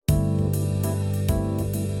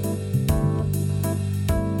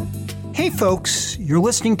Hey folks, you're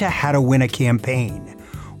listening to How to Win a Campaign,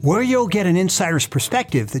 where you'll get an insider's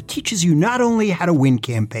perspective that teaches you not only how to win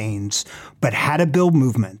campaigns, but how to build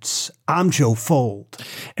movements. I'm Joe Fold.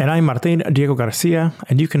 And I'm Martin Diego Garcia,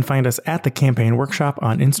 and you can find us at the Campaign Workshop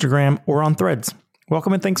on Instagram or on Threads.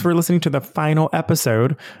 Welcome and thanks for listening to the final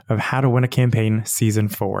episode of How to Win a Campaign Season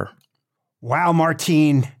 4. Wow,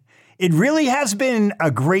 Martin, it really has been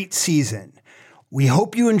a great season. We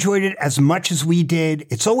hope you enjoyed it as much as we did.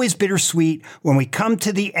 It's always bittersweet when we come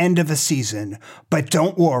to the end of a season, but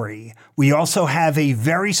don't worry. We also have a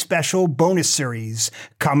very special bonus series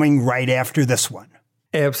coming right after this one.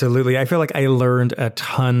 Absolutely. I feel like I learned a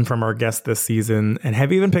ton from our guests this season and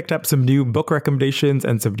have even picked up some new book recommendations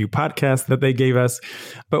and some new podcasts that they gave us.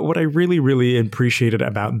 But what I really appreciated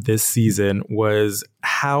about this season was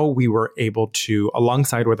how we were able to,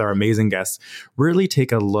 alongside with our amazing guests, really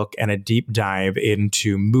take a look and a deep dive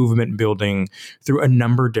into movement building through a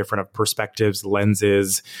number of different perspectives,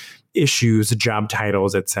 lenses, issues, job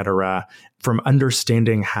titles, etc., from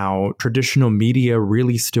understanding how traditional media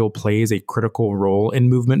really still plays a critical role in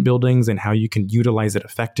movement buildings and how you can utilize it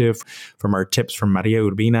effective, from our tips from Maria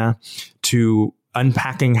Urbina, to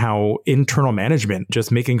unpacking how internal management, just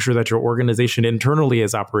making sure that your organization internally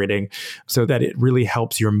is operating so that it really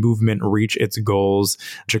helps your movement reach its goals.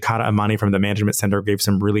 Jakata Amani from the Management Center gave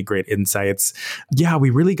some really great insights. Yeah, we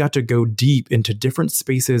really got to go deep into different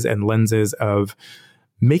spaces and lenses of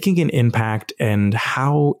making an impact and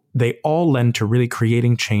how they all lend to really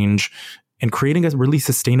creating change and creating a really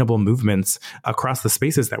sustainable movements across the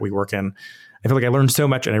spaces that we work in. I feel like I learned so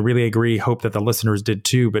much, and I really agree. Hope that the listeners did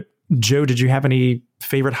too. But Joe, did you have any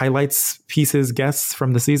favorite highlights, pieces, guests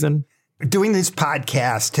from the season? Doing this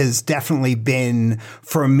podcast has definitely been,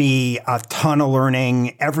 for me, a ton of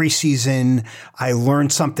learning. Every season, I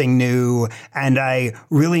learned something new, and I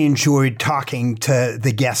really enjoyed talking to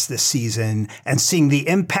the guests this season and seeing the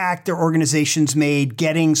impact their organizations made,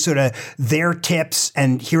 getting sort of their tips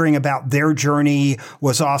and hearing about their journey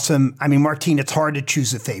was awesome. I mean, Martin, it's hard to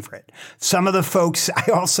choose a favorite. Some of the folks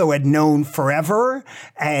I also had known forever,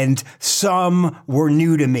 and some were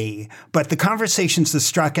new to me. But the conversations that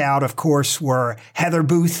struck out, of course, were Heather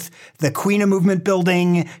Booth, the queen of movement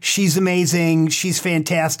building. She's amazing. She's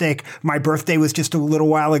fantastic. My birthday was just a little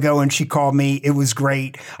while ago and she called me. It was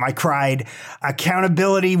great. I cried.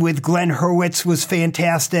 Accountability with Glenn Hurwitz was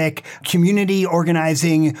fantastic. Community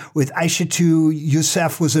organizing with Aishatu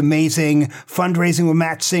Youssef was amazing. Fundraising with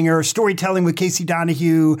Matt Singer. Storytelling with Casey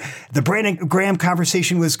Donahue. The Brandon Graham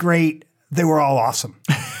conversation was great. They were all awesome.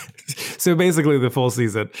 So basically the full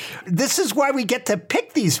season. This is why we get to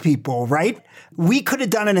pick these people, right? We could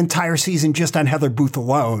have done an entire season just on Heather Booth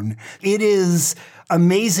alone. It is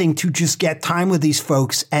amazing to just get time with these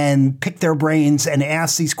folks and pick their brains and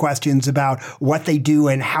ask these questions about what they do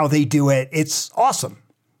and how they do it. It's awesome.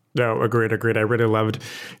 No, agreed. I really loved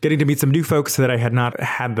getting to meet some new folks that I had not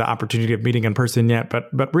had the opportunity of meeting in person yet,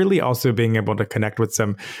 but really also being able to connect with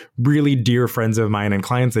some really dear friends of mine and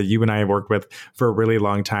clients that you and I have worked with for a really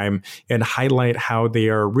long time and highlight how they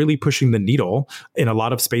are really pushing the needle in a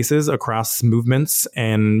lot of spaces across movements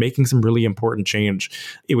and making some really important change.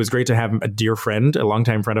 It was great to have a dear friend, a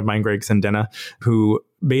longtime friend of mine, Greg Sendena, who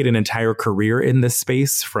made an entire career in this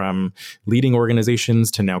space, from leading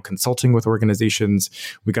organizations to now consulting with organizations.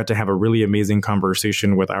 We got to have a really amazing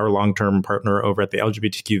conversation with our long-term partner over at the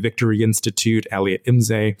LGBTQ Victory Institute, Elliot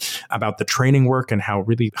Imze, about the training work and how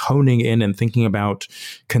really honing in and thinking about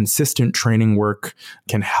consistent training work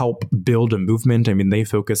can help build a movement. I mean, they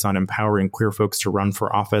focus on empowering queer folks to run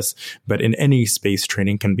for office, but in any space,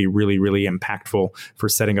 training can be really impactful for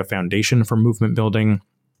setting a foundation for movement building.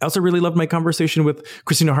 I also really loved my conversation with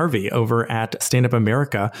Christina Harvey over at Stand Up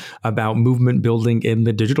America about movement building in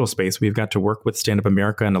the digital space. We've got to work with Stand Up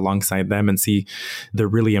America and alongside them and see the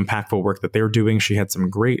really impactful work that they're doing. She had some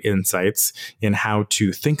great insights in how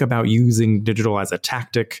to think about using digital as a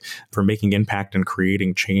tactic for making impact and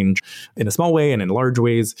creating change in a small way and in large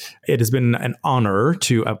ways. It has been an honor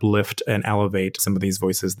to uplift and elevate some of these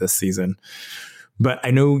voices this season. But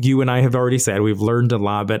I know you and I have already said we've learned a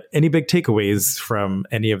lot, but any big takeaways from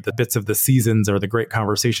any of the bits of the seasons or the great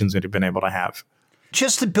conversations we've been able to have?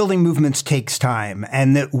 Just that building movements takes time,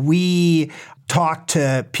 and that we talk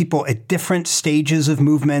to people at different stages of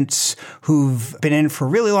movements who've been in for a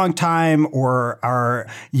really long time or are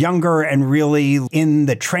younger and really in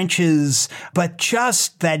the trenches, but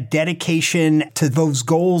just that dedication to those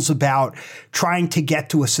goals about trying to get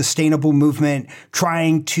to a sustainable movement,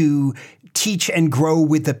 trying to teach and grow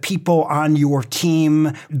with the people on your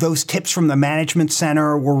team. Those tips from the Management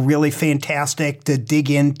Center were really fantastic. To dig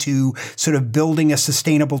into sort of building a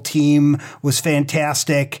sustainable team was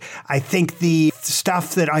fantastic. I think the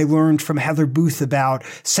stuff that I learned from Heather Booth about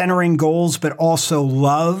centering goals, but also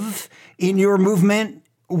love in your movement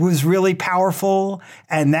was really powerful,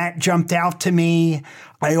 and that jumped out to me.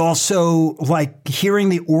 I also like hearing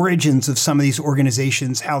the origins of some of these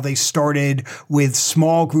organizations, how they started with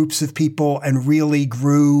small groups of people and really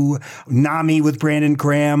grew. NAMI with Brandon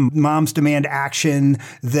Graham, Moms Demand Action,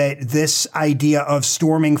 that this idea of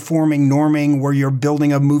storming, forming, norming, where you're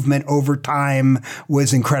building a movement over time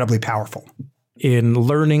was incredibly powerful. In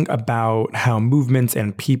learning about how movements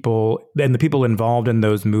and people and the people involved in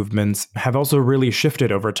those movements have also really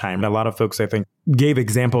shifted over time. A lot of folks, I think, gave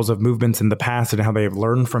examples of movements in the past and how they have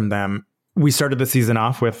learned from them. We started the season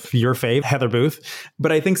off with your fave, Heather Booth,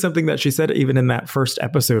 but I think something that she said even in that first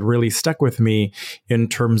episode really stuck with me in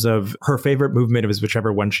terms of her favorite movement is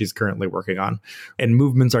whichever one she's currently working on. And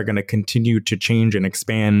movements are going to continue to change and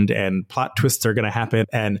expand, and plot twists are going to happen,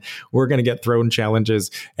 and we're going to get thrown challenges.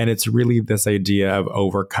 And it's really this idea of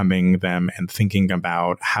overcoming them and thinking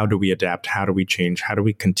about how do we adapt? How do we change? How do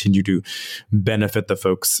we continue to benefit the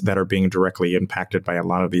folks that are being directly impacted by a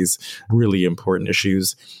lot of these really important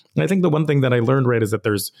issues? And I think the one thing that I learned, right, is that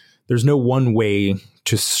there's no one way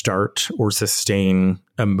to start or sustain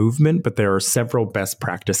a movement, but there are several best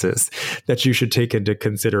practices that you should take into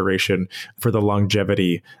consideration for the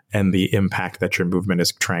longevity and the impact that your movement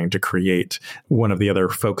is trying to create. One of the other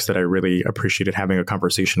folks that I really appreciated having a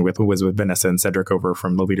conversation with was with Vanessa and Cedric over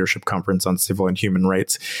from the Leadership Conference on Civil and Human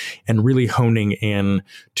Rights, and really honing in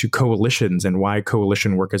to coalitions and why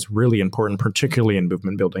coalition work is really important, particularly in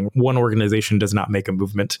movement building. One organization does not make a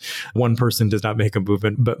movement. One person does not make a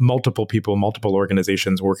movement, but multiple people, multiple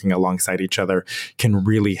organizations working alongside each other can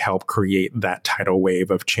really help create that tidal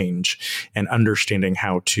wave of change, and understanding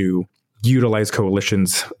how to utilize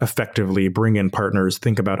coalitions effectively, bring in partners,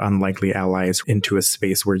 think about unlikely allies into a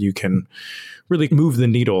space where you can really move the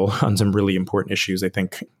needle on some really important issues, I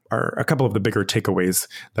think are a couple of the bigger takeaways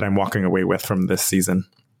that I'm walking away with from this season.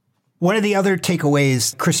 One of the other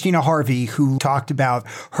takeaways, Christina Harvey, who talked about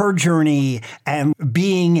her journey and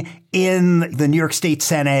being in the New York State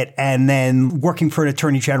Senate and then working for an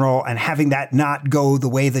attorney general and having that not go the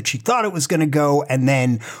way that she thought it was going to go, and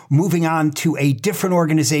then moving on to a different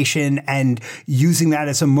organization and using that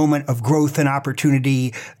as a moment of growth and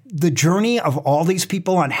opportunity. The journey of all these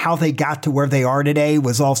people on how they got to where they are today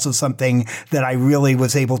was also something that I really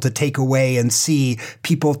was able to take away and see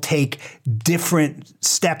people take different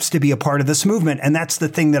steps to be a part of this movement. And that's the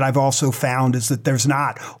thing that I've also found, is that there's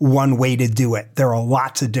not one way to do it. There are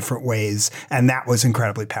lots of different ways. And that was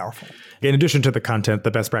incredibly powerful. In addition to the content,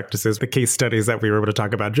 the best practices, the case studies that we were able to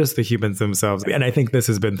talk about, just the humans themselves. And I think this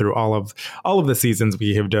has been through all of the seasons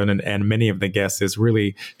we have done, and many of the guests, is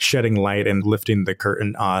really shedding light and lifting the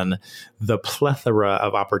curtain on the plethora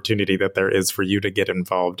of opportunity that there is for you to get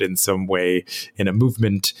involved in some way in a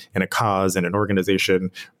movement, in a cause, in an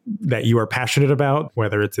organization that you are passionate about,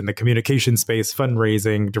 whether it's in the communication space,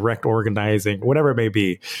 fundraising, direct organizing, whatever it may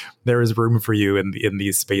be. There is room for you in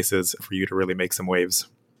these spaces for you to really make some waves.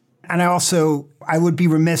 And I would be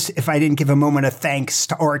remiss if I didn't give a moment of thanks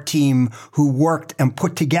to our team who worked and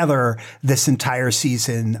put together this entire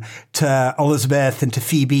season, to Elizabeth and to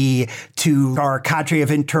Phoebe, to our cadre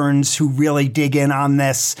of interns who really dig in on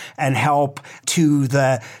this and help, to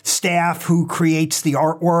the staff who creates the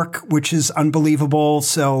artwork, which is unbelievable.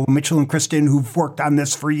 So Mitchell and Kristen, who've worked on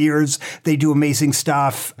this for years, they do amazing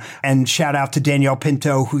stuff. And shout out to Danielle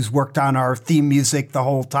Pinto, who's worked on our theme music the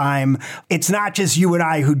whole time. It's not just you and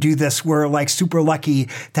I who do this. We're like super lucky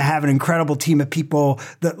to have an incredible team of people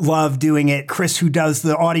that love doing it. Chris, who does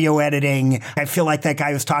the audio editing. I feel like that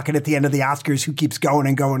guy was talking at the end of the Oscars who keeps going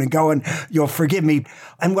and going and going. You'll forgive me.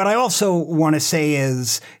 And what I also want to say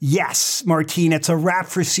is, yes, Martine, it's a wrap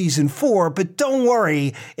for season 4, but don't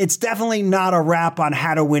worry. It's definitely not a wrap on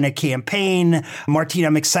how to win a campaign. Martine,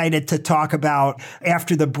 I'm excited to talk about,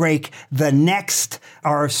 after the break,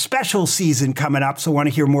 our special season coming up. So I want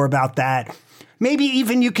to hear more about that. Maybe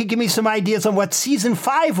even you could give me some ideas on what season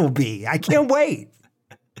 5 will be. I can't wait.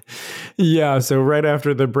 Yeah, so right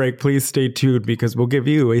after the break, please stay tuned, because we'll give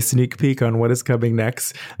you a sneak peek on what is coming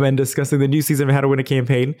next and discussing the new season of How to Win a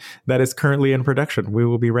Campaign that is currently in production. We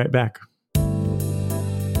will be right back.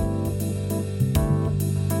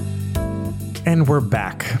 And we're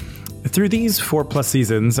back. Through these 4+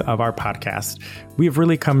 seasons of our podcast, we have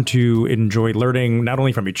really come to enjoy learning not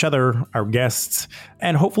only from each other, our guests,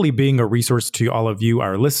 and hopefully being a resource to all of you,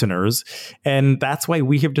 our listeners. And that's why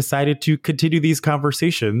we have decided to continue these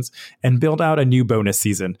conversations and build out a new bonus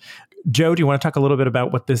season. Joe, do you want to talk a little bit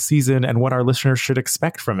about what this season and what our listeners should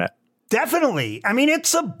expect from it? Definitely. I mean,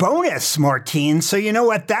 it's a bonus, Martine. So you know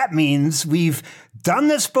what that means. We've done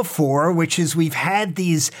this before, which is we've had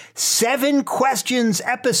these 7 questions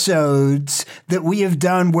episodes that we have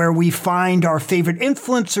done where we find our favorite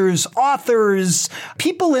influencers, authors,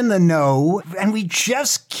 people in the know, and we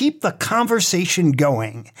just keep the conversation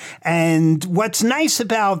going. And what's nice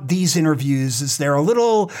about these interviews is they're a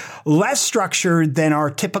little less structured than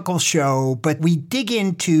our typical show, but we dig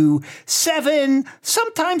into 7,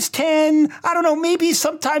 sometimes 10, I don't know, maybe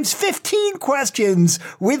sometimes 15 questions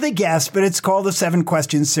with a guest, but it's called the 7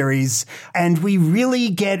 Questions series. And we really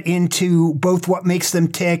get into both what makes them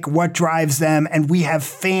tick, what drives them. And we have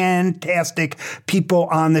fantastic people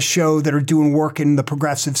on the show that are doing work in the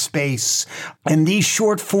progressive space. And these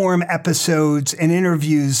short form episodes and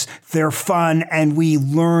interviews, they're fun. And we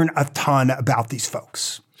learn a ton about these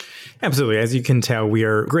folks. Absolutely. As you can tell, we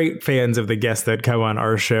are great fans of the guests that come on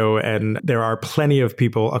our show, and there are plenty of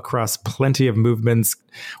people across plenty of movements,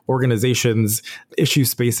 organizations, issue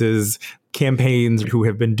spaces, campaigns who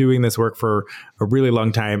have been doing this work for a really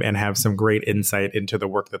long time and have some great insight into the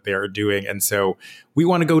work that they are doing. And so we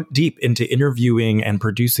want to go deep into interviewing and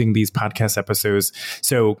producing these podcast episodes.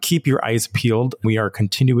 So keep your eyes peeled. We are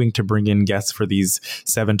continuing to bring in guests for these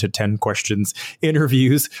 7 to 10 questions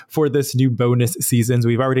interviews for this new bonus seasons.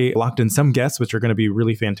 We've already locked in some guests, which are going to be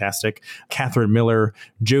really fantastic. Catherine Miller,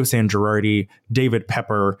 Joe San Girardi, David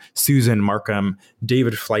Pepper, Susan Markham,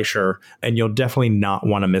 David Fleischer, and you'll definitely not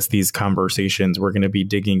want to miss these conversations. We're going to be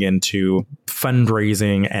digging into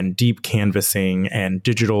fundraising and deep canvassing and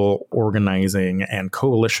digital organizing and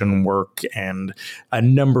coalition work and a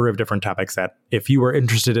number of different topics that if you are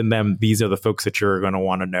interested in them, these are the folks that you're going to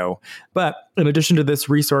want to know. But in addition to this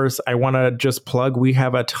resource, I want to just plug, we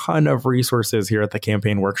have a ton of resources here at the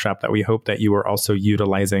Campaign Workshop that we hope that you are also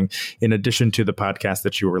utilizing in addition to the podcast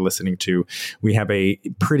that you were listening to. We have a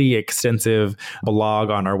pretty extensive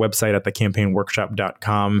blog on our website at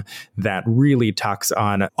thecampaignworkshop.com that really talks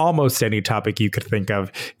on almost any topic you could think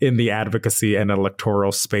of in the advocacy and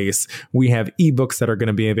electoral space. We have ebooks that are going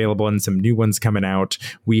to be available and some new ones coming out.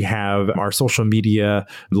 We have our social media,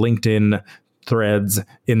 LinkedIn, Threads,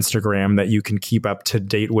 Instagram, that you can keep up to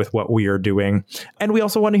date with what we are doing. And we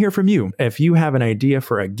also want to hear from you. If you have an idea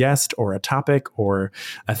for a guest or a topic or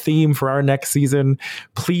a theme for our next season,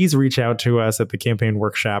 please reach out to us at the Campaign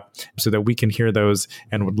Workshop so that we can hear those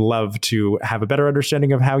and would love to have a better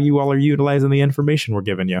understanding of how you all are utilizing the information we're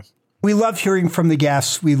giving you. We love hearing from the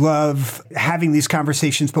guests. We love having these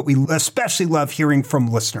conversations, but we especially love hearing from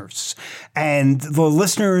listeners. And the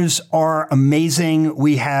listeners are amazing.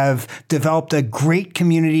 We have developed a great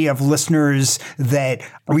community of listeners that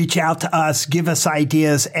reach out to us, give us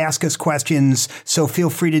ideas, ask us questions. So feel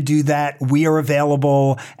free to do that. We are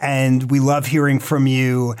available and we love hearing from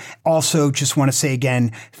you. Also, just want to say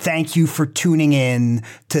again, thank you for tuning in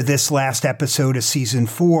to this last episode of season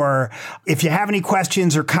 4. If you have any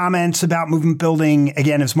questions or comments about movement building,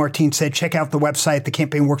 again, as Martine said, check out the website,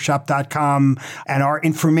 thecampaignworkshop.com, and our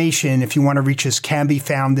information, if you want to reach us, can be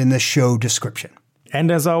found in the show description. And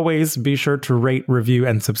as always, be sure to rate, review,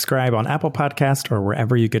 and subscribe on Apple Podcast or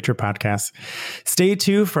wherever you get your podcasts. Stay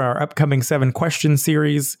tuned for our upcoming 7 question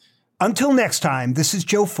series. Until next time, this is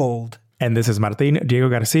Joe Fold. And this is Martin Diego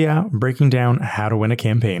Garcia, breaking down how to win a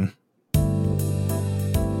campaign.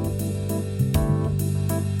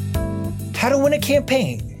 How to Win a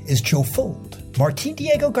Campaign is Joe Fold, Martin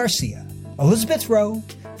Diego Garcia, Elizabeth Rowe,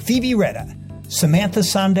 Phoebe Retta, Samantha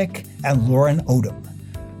Sondick, and Lauren Odom.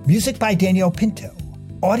 Music by Danielle Pinto.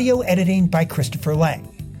 Audio editing by Christopher Lang.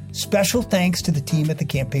 Special thanks to the team at the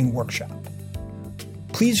Campaign Workshop.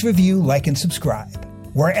 Please review, like, and subscribe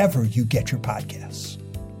wherever you get your podcasts.